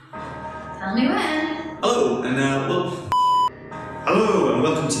Tell me when. Hello, and Hello, and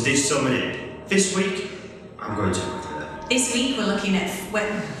welcome to Digital Minute. This week, I'm going to. This week we're looking at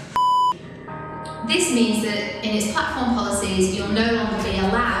This means that in its platform policies, you'll no longer be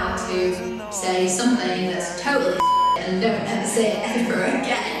allowed to say something that's totally and don't ever say it ever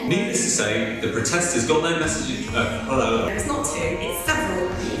again. needless to say, the protesters got their message. Hello. It's not two, it's several.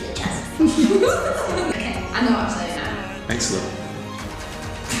 Okay, I know what I'm saying now. Excellent.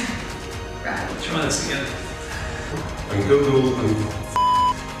 Right. Try this again. And Google and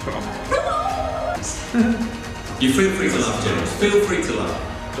You feel free to laugh, James. Feel free to laugh.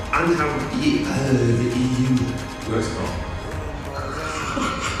 And how the EU. no, it's not.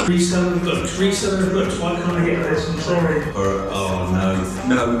 Reselling books, why can't I get this? I'm sorry. Or, oh no.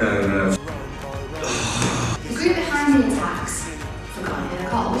 No. The group behind the attacks forgot who they're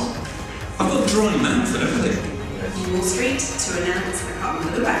called. I've got dry mouth and everything. Wall Street to announce I can't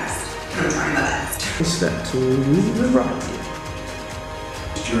remember the rest. I'm trying my best. Step to the right.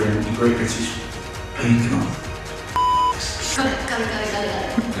 During the Great British Bake Off. Got it.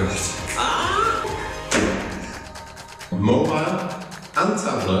 Right. Mobile and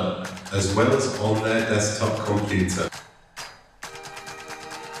tablet, as well as on their desktop computer.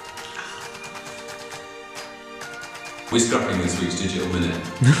 We're scrapping this week's Digital Minute.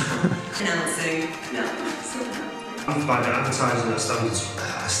 Announcing. No, And by the advertising at standards.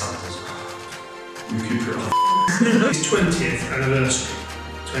 You keep it on. His 20th anniversary,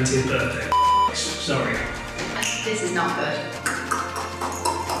 20th birthday. Sorry. This is not good.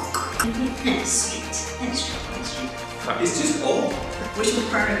 Sweet. It's just odd. which was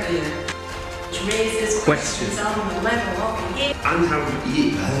part of the which raises questions on the level of engagement. And how the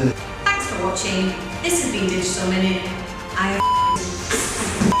EU. Thanks for watching. This has been Digital Minute. I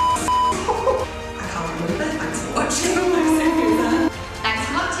can't remember. Thanks for watching. Thanks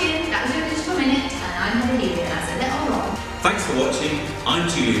for watching. That was your Digital Minute, and I'm Heather Healy, and I said it all wrong. Thanks for watching. I'm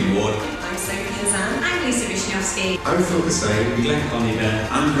Julian Ward. I'm Sophie Hazan. I'm Lisa Vishnovsky. I'm Phil Hussain. Glenn Conley there.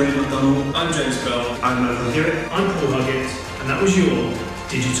 I'm Graham McDonald. I'm James Bell. I'm Michael Hewitt. I'm Paul Huggett, and that was your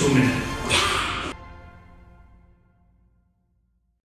Digital Minute.